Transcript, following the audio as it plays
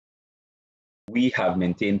We have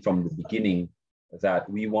maintained from the beginning that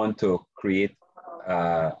we want to create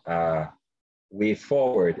a way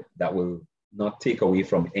forward that will not take away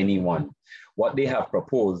from anyone. What they have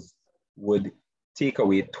proposed would take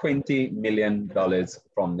away $20 million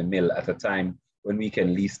from the mill at a time when we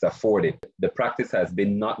can least afford it. The practice has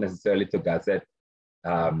been not necessarily to gazette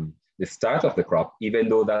the start of the crop, even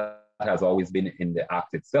though that has always been in the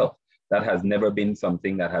act itself. That has never been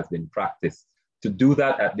something that has been practiced. To do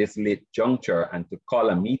that at this late juncture and to call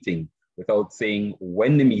a meeting without saying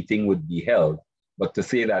when the meeting would be held, but to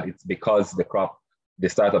say that it's because the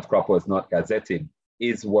start of crop was not gazetted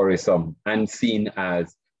is worrisome and seen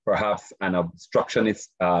as perhaps an obstructionist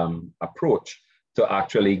approach to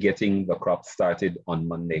actually getting the crop started on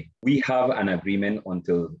Monday. We have an agreement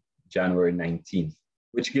until January 19th,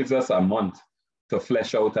 which gives us a month to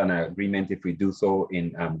flesh out an agreement if we do so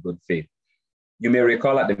in good faith. You may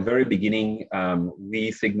recall at the very beginning,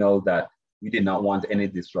 we signaled that we did not want any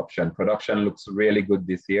disruption. Production looks really good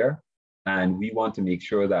this year, and we want to make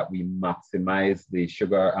sure that we maximize the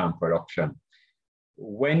sugar production.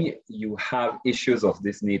 When you have issues of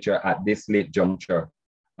this nature at this late juncture,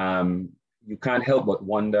 you can't help but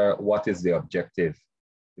wonder what is the objective.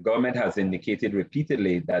 The government has indicated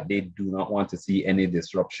repeatedly that they do not want to see any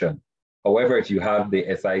disruption. However, if you have the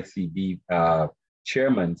SICB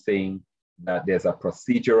chairman saying that there's a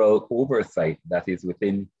procedural oversight that is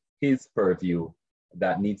within his purview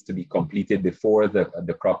that needs to be completed before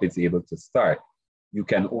the crop is able to start, you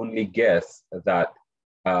can only guess that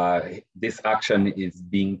this action is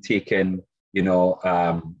being taken,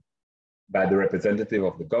 by the representative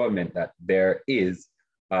of the government, that there is,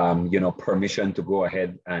 permission to go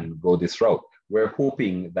ahead and go this route. We're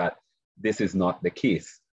hoping that this is not the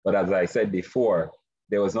case. But as I said before,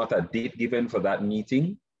 there was not a date given for that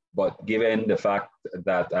meeting, but given the fact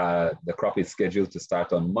that the crop is scheduled to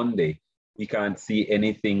start on Monday, we can't see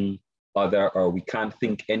anything other, or we can't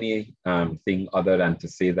think anything other than to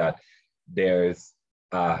say that there's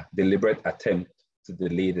a deliberate attempt to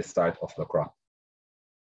delay the start of the crop.